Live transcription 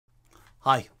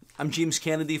Hi, I'm James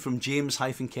Kennedy from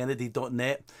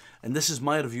james-kennedy.net, and this is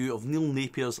my review of Neil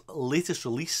Napier's latest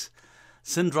release,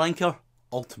 Syndranker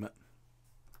Ultimate.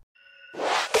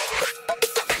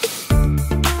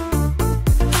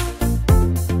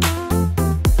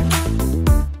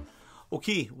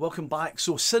 Okay, welcome back.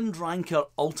 So Syndranker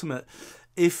Ultimate.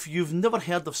 If you've never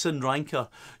heard of Syndranker,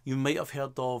 you might have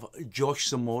heard of Josh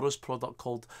Zamora's product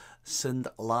called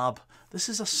SyndLab. This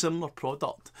is a similar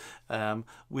product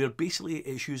where basically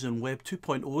it's using Web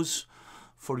 2.0s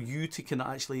for you to can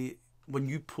actually, when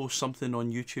you post something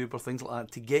on YouTube or things like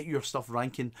that, to get your stuff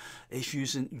ranking, it's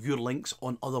using your links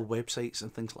on other websites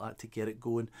and things like that to get it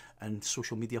going, and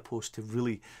social media posts to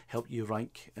really help you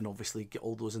rank and obviously get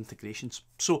all those integrations.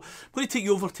 So I'm going to take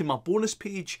you over to my bonus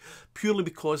page purely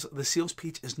because the sales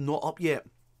page is not up yet.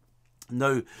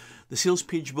 Now, the sales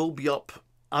page will be up.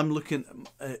 I'm looking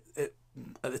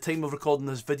at the time of recording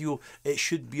this video, it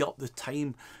should be up the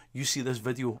time you see this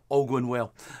video, all going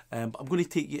well. But I'm going to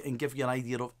take you and give you an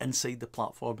idea of inside the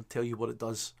platform and tell you what it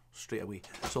does straight away.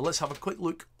 So let's have a quick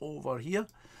look over here.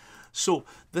 So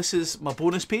this is my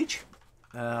bonus page,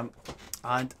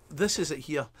 and this is it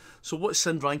here. So what's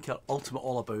Syndranker Ultimate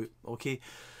all about? Okay,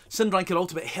 Syndranker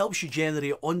Ultimate helps you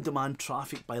generate on-demand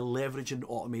traffic by leveraging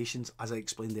automations, as I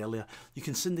explained earlier. You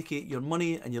can syndicate your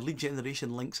money and your lead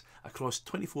generation links across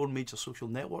 24 major social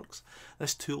networks.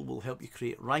 This tool will help you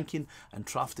create ranking and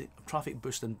traffic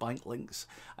boosting bank links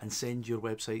and send your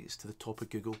websites to the top of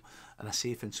Google in a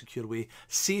safe and secure way.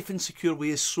 Safe and secure way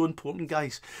is so important,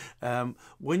 guys.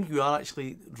 When you are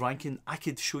actually ranking, I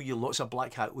could show you lots of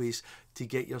black hat ways to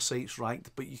get your sites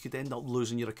ranked, but you could end up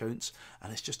losing your accounts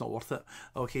and it's just not worth it.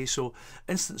 Okay, so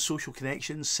instant social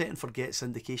connections, set and forget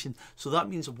syndication. So that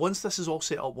means once this is all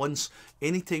set up, once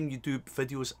anytime you do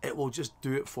videos, it will just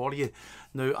do it for you.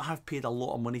 Now, I have paid a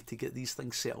lot of money to get these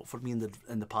things set up for me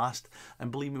in the past,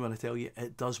 and believe me when I tell you,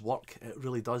 it does work. It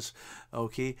really does.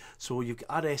 Okay, so you've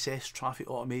got RSS traffic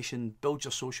automation, build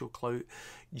your social clout,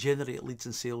 generate leads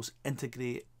and sales,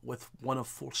 integrate with one of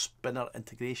 4 spinner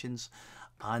integrations,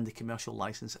 and the commercial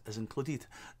license is included.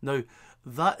 Now,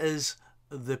 that is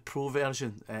the pro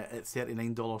version at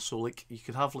 $39. So like you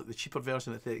could have like the cheaper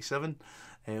version at $37,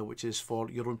 which is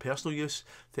for your own personal use.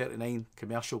 $39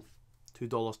 commercial,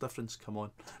 $2 difference. Come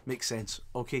on, makes sense.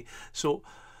 Okay, so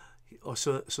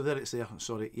so there it's there.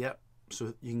 Sorry, yeah.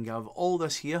 So you can have all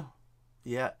this here,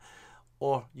 yeah,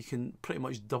 or you can pretty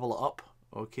much double it up,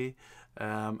 okay,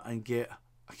 and get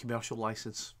a commercial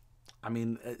license. I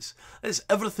mean, it's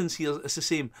everything's here. It's the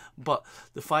same, but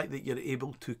the fact that you're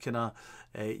able to kind of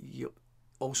you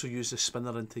also use the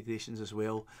spinner integrations as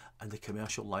well and the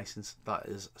commercial license, that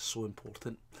is so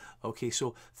important. Okay,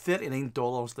 so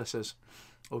 $39 this is.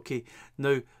 Okay,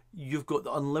 now you've got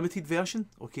the unlimited version.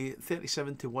 Okay,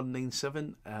 37 to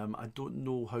 197. I don't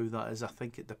know how that is. I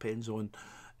think it depends on.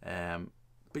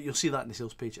 But you'll see that in the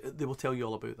sales page. They will tell you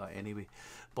all about that anyway.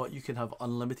 But you can have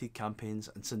unlimited campaigns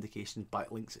and syndication,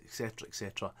 backlinks, etc.,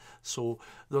 etc. So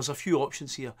there's a few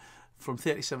options here, from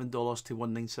 $37 to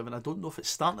 $197. I don't know if it's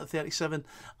starting at $37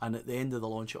 and at the end of the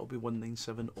launch it'll be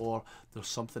 $197, or there's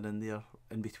something in there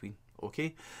in between.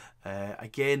 Okay.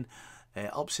 Again,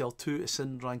 upsell 2 is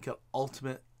Syndranker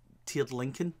Ultimate tiered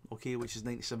linking, okay, which is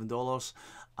 $97,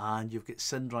 and you've got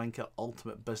Syndranker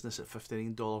Ultimate Business at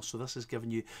 $59. So this is giving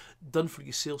you done for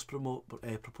you sales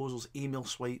proposals, email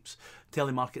swipes,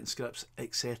 telemarketing scripts,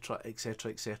 etc.,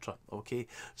 etc., etc. Okay,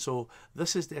 so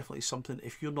this is definitely something,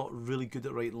 if you're not really good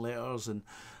at writing letters and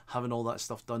having all that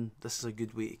stuff done, this is a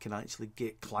good way to can actually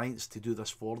get clients to do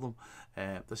this for them.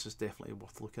 This is definitely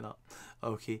worth looking at.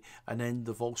 Okay, and then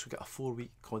they've also got a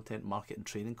 4-week content marketing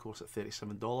training course at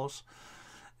 $37.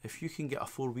 If you can get a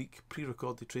 4-week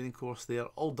pre-recorded training course there,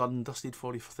 all done and dusted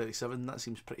for you for $37, that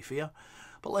seems pretty fair.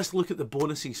 But let's look at the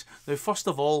bonuses. Now, first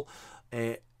of all,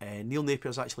 Neil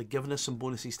Napier's actually given us some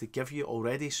bonuses to give you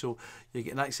already. So you're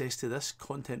getting access to this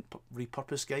content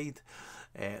repurpose guide,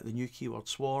 the new keyword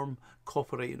swarm,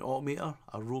 copywriting automator,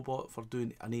 a robot for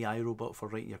doing an AI robot for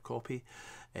writing your copy,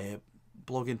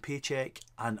 blogging paycheck,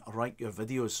 and rank your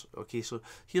videos. Okay, so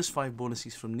here's 5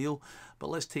 bonuses from Neil,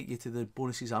 but let's take you to the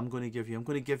bonuses I'm going to give you. I'm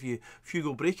going to give you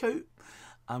Fugo Breakout.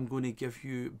 I'm going to give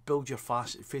you build your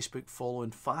Facebook following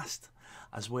fast,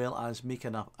 as well as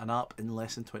making an app in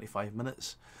less than 25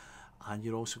 minutes. And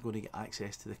you're also going to get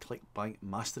access to the ClickBank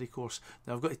Mastery course.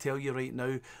 Now, I've got to tell you right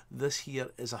now, this here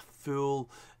is a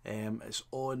full, it's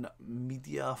on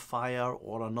Mediafire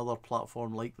or another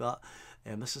platform like that.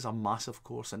 This is a massive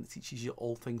course and it teaches you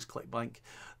all things ClickBank.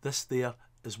 This there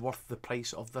is worth the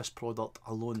price of this product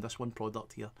alone, this one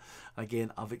product here.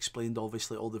 Again, I've explained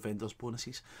obviously all the vendors'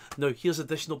 bonuses. Now here's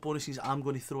additional bonuses I'm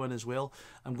going to throw in as well.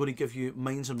 I'm going to give you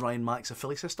Minds and Ryan Mack's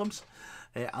affiliate systems.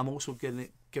 I'm also going to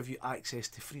give you access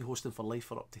to free hosting for life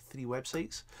for up to 3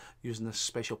 websites using this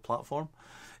special platform.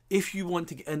 If you want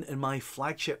to get in my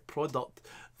flagship product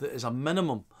that is a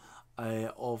minimum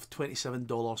of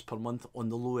 $27 per month on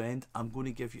the low end, I'm going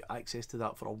to give you access to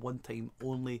that for a one-time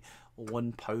only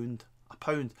 £1. A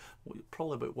pound,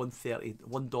 probably about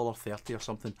 $1.30 or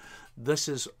something. This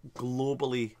is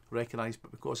globally recognised,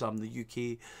 but because I'm in the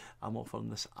UK, I'm offering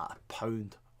this at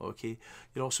 £1. Okay,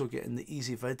 you're also getting the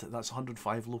Easy Vid, that's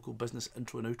 105 local business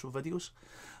intro and outro videos.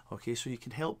 Okay, so you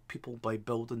can help people by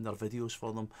building their videos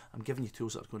for them. I'm giving you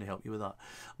tools that are going to help you with that.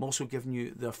 I'm also giving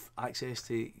you the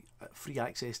free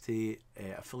access to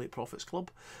Affiliate Profits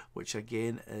Club, which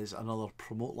again is another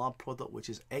Promote Lab product, which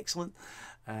is excellent,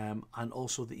 and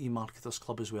also the eMarketers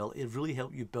Club as well. It really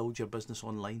helps you build your business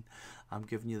online. I'm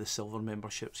giving you the silver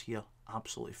memberships here,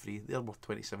 absolutely free. They're worth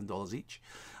 $27 each.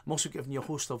 I'm also giving you a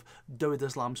host of Dawud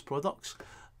Islam's products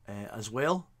as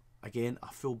well. Again, a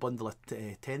full bundle of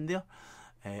 10 there.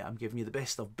 I'm giving you the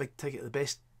best of big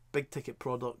ticket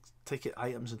product ticket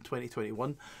items in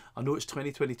 2021. I know it's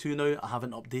 2022 now, I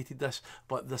haven't updated this,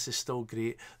 but this is still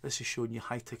great. This is showing you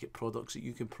high ticket products that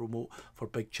you can promote for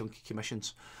big chunky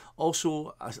commissions.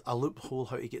 Also, a loophole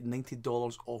how to get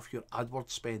 $90 off your AdWords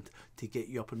spend to get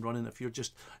you up and running. If you're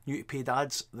just new to paid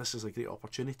ads, this is a great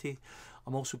opportunity.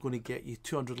 I'm also going to get you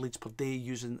 200 leads per day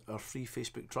using our free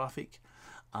Facebook traffic,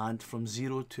 and from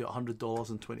 $0 to $100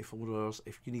 in 24 hours.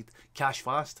 If you need cash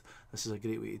fast, this is a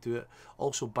great way to do it.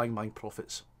 Also bang bang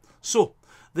profits. So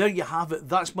there you have it.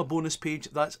 That's my bonus page.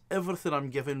 That's everything I'm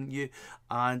giving you,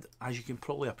 and as you can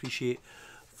probably appreciate,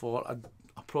 for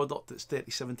a product that's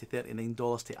 $37 to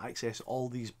 $39 to access all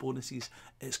these bonuses,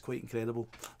 it's quite incredible.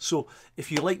 So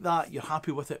if you like that, you're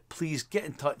happy with it, please get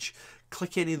in touch.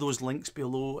 Click any of those links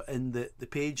below in the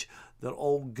page. They're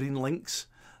all green links.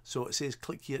 So it says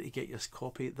click here to get your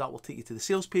copy. That will take you to the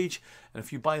sales page, and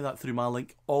if you buy that through my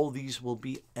link, all these will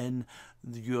be in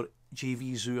your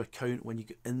JVZoo account when you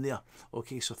get in there.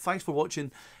 Okay, so thanks for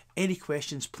watching. Any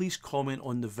questions, please comment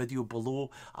on the video below.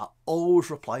 I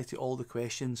always reply to all the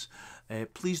questions.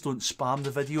 Please don't spam the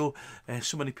video.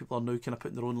 So many people are now kind of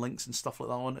putting their own links and stuff like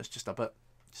that on. It's just a bit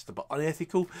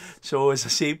unethical. So as I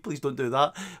say, please don't do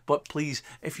that. But please,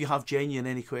 if you have genuine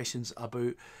any questions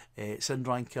about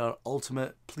Syndranker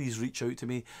Ultimate, please reach out to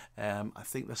me. I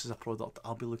think this is a product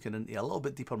I'll be looking into a little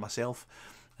bit deeper myself.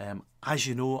 As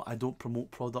you know, I don't promote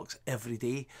products every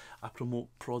day. I promote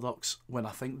products when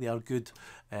I think they are good.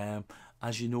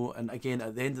 As you know, and again,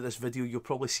 at the end of this video, you'll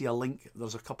probably see a link.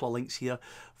 There's a couple of links here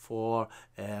for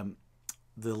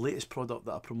the latest product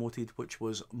that I promoted, which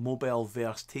was Mobile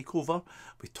Verse Takeover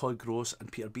with Todd Gross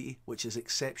and Peter Beattie, which is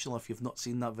exceptional if you've not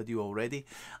seen that video already.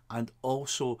 And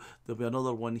also there'll be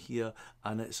another one here,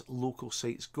 and it's Local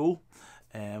Sites Go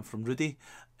from Rudy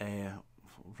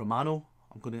Romano.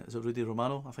 Is it Rudy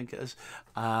Romano? I think it is.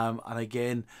 And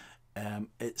again,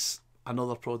 it's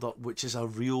another product which is a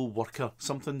real worker,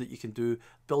 something that you can do,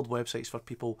 build websites for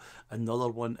people. Another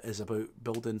one is about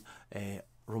building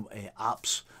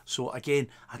apps. So again,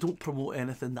 I don't promote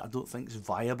anything that I don't think is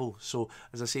viable. So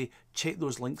as I say, check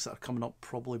those links that are coming up,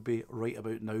 probably be right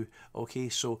about now. Okay,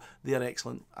 so they're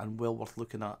excellent and well worth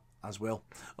looking at as well.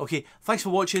 Okay, thanks for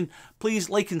watching. Please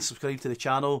like and subscribe to the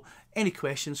channel. Any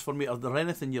questions for me, or there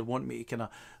anything you want me to kind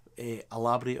of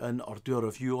elaborate on or do a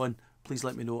review on, please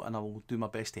let me know and I will do my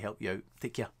best to help you out.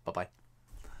 Take care. Bye bye.